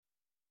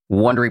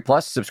Wondery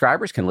Plus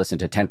subscribers can listen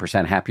to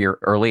 10% Happier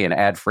early and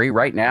ad-free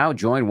right now.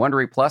 Join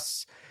Wondery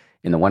Plus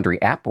in the Wondery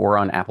app or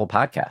on Apple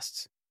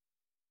Podcasts.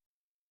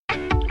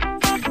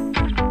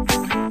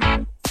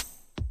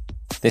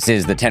 This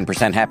is the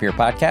 10% Happier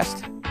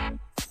podcast.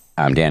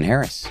 I'm Dan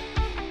Harris.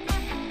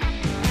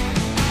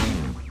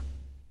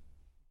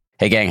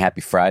 Hey gang, happy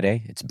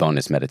Friday. It's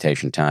bonus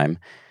meditation time.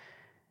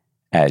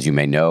 As you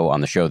may know, on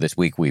the show this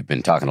week, we've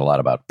been talking a lot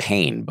about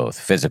pain, both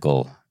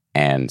physical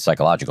and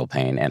psychological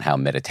pain, and how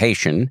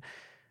meditation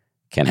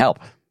can help.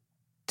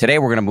 Today,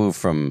 we're going to move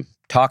from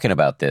talking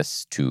about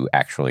this to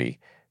actually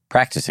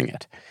practicing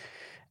it.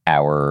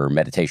 Our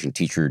meditation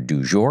teacher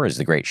du jour is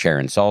the great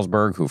Sharon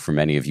Salzberg, who for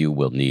many of you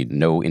will need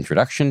no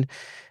introduction.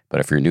 But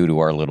if you're new to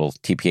our little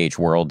TPH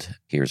world,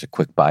 here's a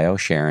quick bio.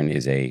 Sharon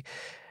is a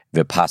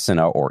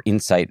Vipassana or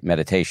insight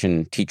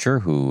meditation teacher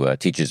who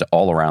teaches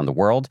all around the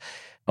world.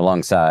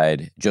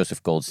 Alongside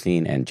Joseph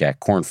Goldstein and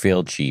Jack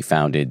Kornfield, she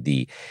founded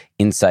the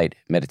Insight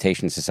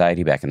Meditation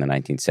Society back in the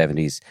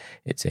 1970s.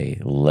 It's a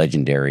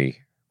legendary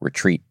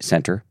retreat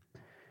center.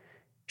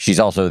 She's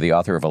also the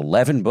author of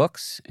 11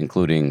 books,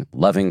 including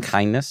Loving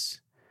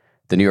Kindness,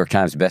 the New York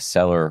Times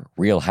bestseller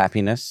Real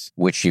Happiness,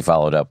 which she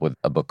followed up with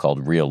a book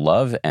called Real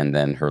Love, and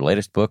then her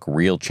latest book,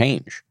 Real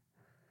Change.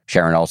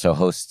 Sharon also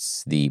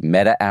hosts the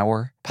Metta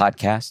Hour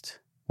podcast,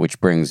 which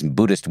brings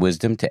Buddhist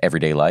wisdom to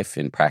everyday life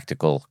in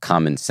practical,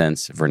 common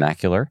sense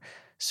vernacular.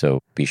 So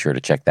be sure to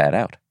check that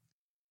out.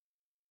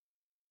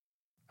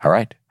 All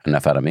right,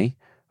 enough out of me.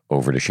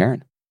 Over to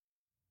Sharon.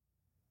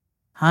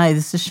 Hi,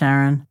 this is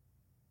Sharon.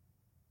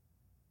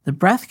 The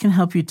breath can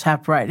help you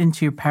tap right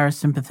into your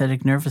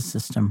parasympathetic nervous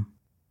system.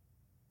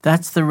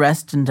 That's the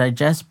rest and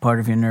digest part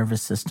of your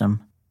nervous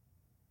system,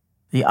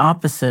 the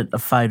opposite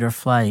of fight or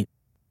flight.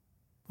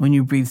 When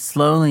you breathe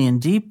slowly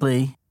and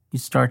deeply, you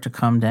start to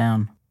calm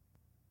down.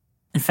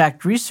 In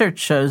fact, research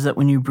shows that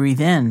when you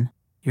breathe in,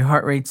 your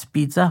heart rate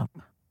speeds up.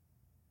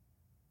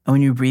 And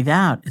when you breathe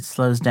out, it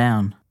slows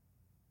down.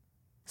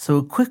 So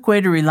a quick way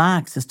to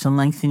relax is to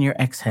lengthen your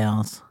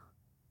exhales.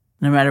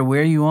 No matter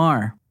where you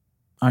are,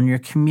 on your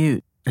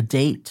commute, a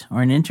date,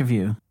 or an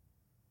interview,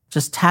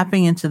 just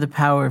tapping into the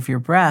power of your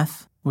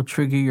breath will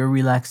trigger your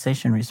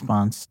relaxation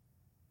response.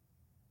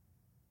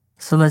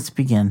 So let's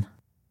begin.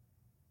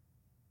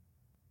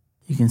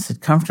 You can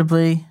sit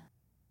comfortably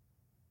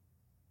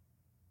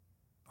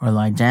or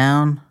lie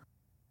down.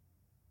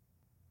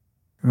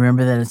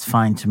 Remember that it's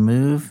fine to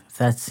move if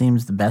that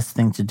seems the best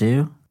thing to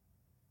do.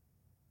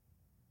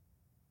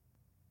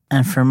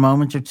 And for a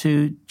moment or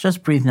two,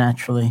 just breathe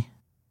naturally.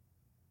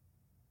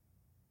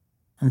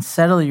 And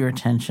settle your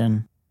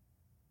attention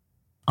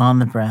on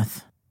the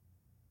breath.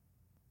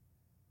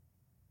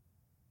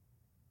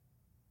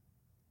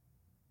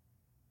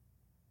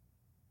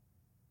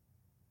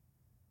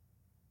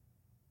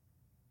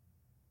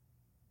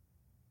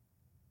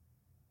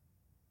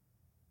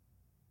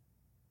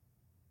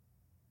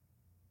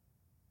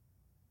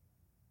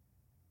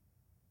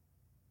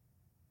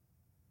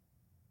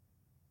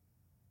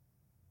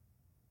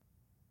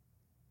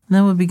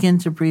 Then we'll begin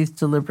to breathe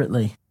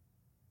deliberately.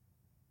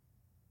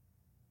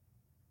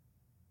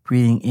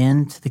 Breathing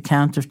in to the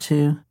count of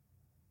 2,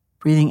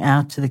 breathing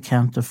out to the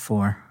count of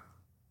 4.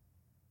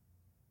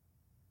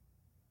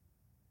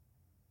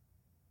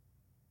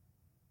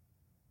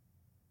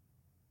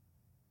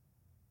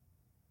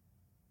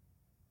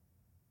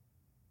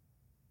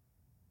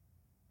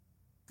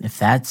 If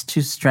that's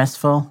too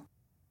stressful,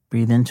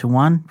 breathe into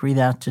 1, breathe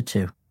out to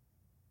 2.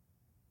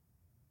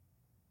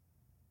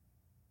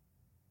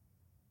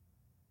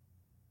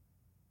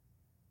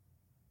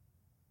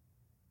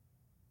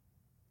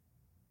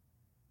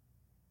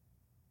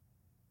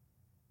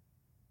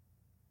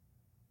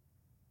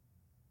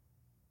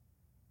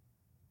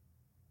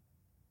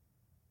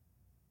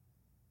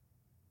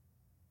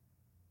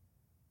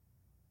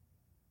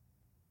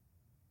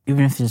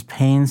 Even if there's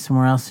pain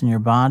somewhere else in your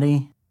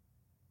body,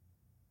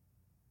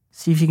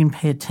 see if you can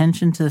pay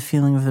attention to the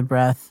feeling of the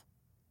breath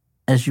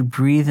as you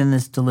breathe in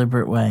this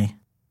deliberate way,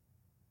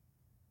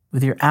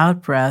 with your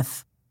out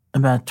breath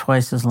about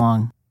twice as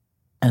long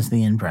as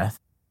the in breath.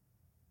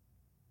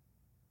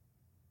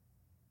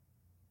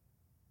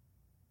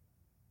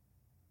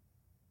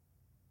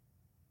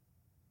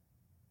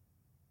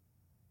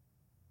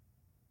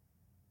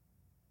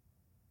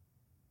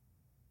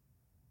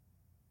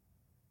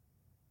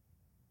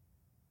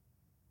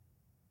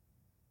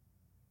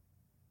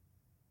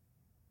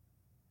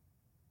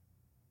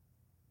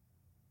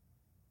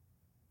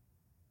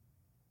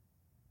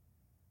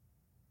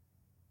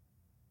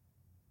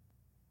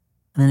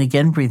 And then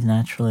again, breathe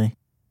naturally.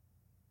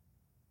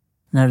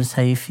 Notice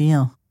how you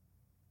feel.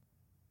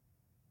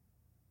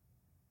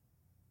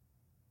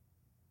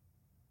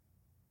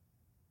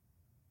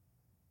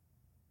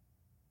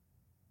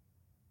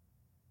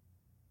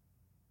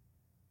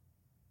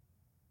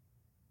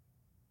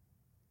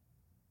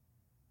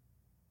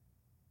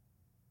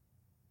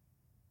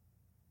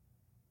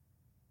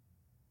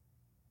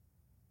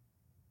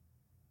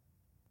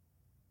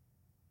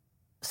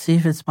 See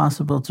if it's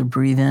possible to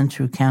breathe in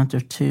to a count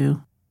of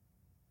 2,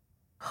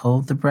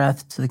 Hold the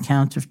breath to the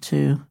count of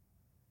 2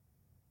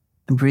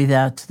 and breathe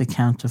out to the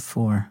count of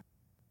 4.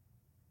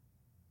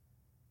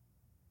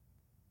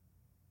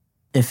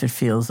 If it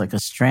feels like a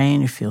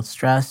strain, you feel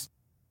stressed,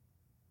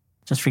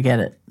 just forget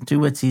it. Do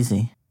what's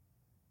easy.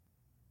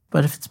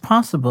 But if it's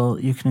possible,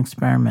 you can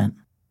experiment.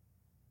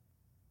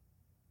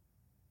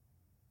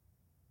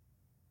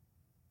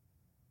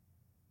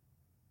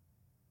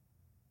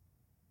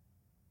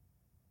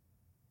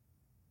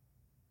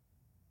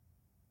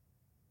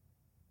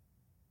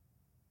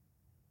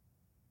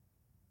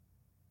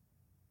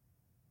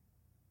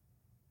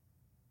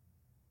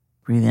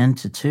 Breathe in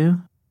to 2,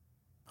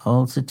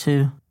 hold to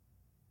 2,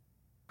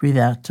 breathe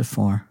out to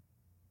 4.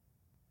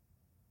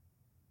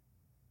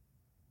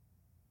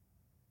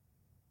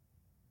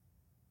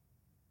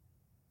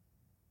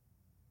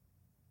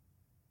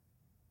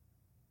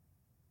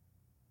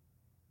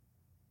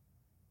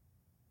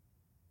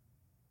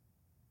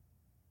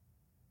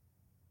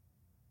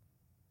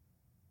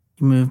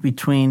 You move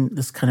between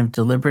this kind of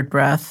deliberate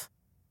breath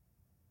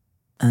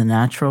and the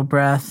natural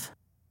breath,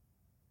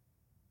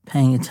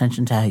 paying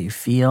attention to how you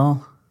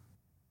feel,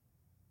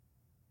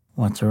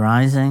 what's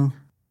arising.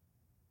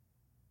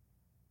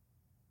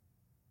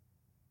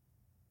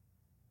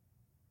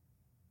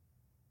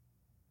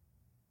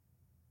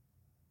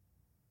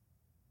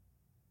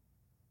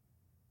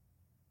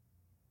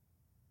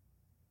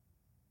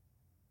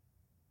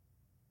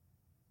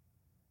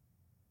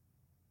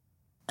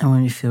 And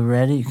when you feel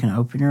ready, you can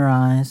open your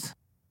eyes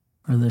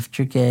or lift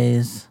your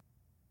gaze.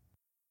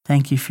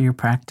 Thank you for your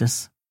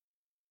practice.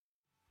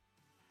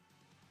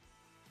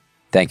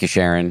 Thank you,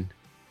 Sharon.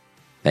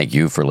 Thank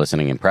you for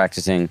listening and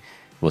practicing.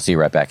 We'll see you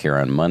right back here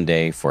on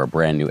Monday for a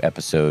brand new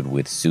episode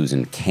with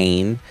Susan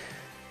Cain,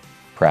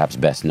 perhaps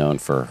best known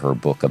for her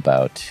book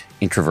about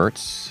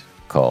introverts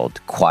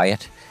called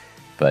Quiet.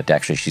 But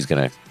actually, she's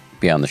going to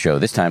be on the show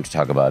this time to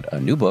talk about a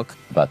new book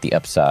about the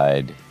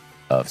upside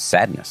of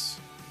sadness.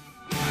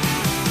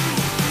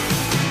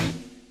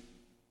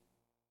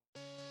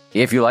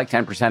 If you like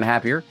 10%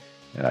 Happier,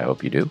 and I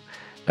hope you do,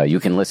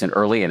 you can listen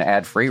early and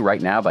ad-free right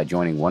now by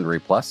joining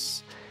Wondery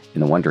Plus in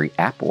the Wondery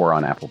app or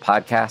on Apple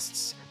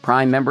Podcasts.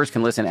 Prime members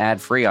can listen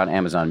ad-free on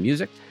Amazon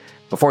Music.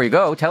 Before you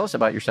go, tell us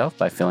about yourself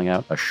by filling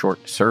out a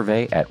short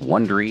survey at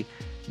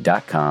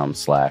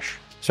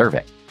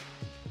Wondery.com/survey.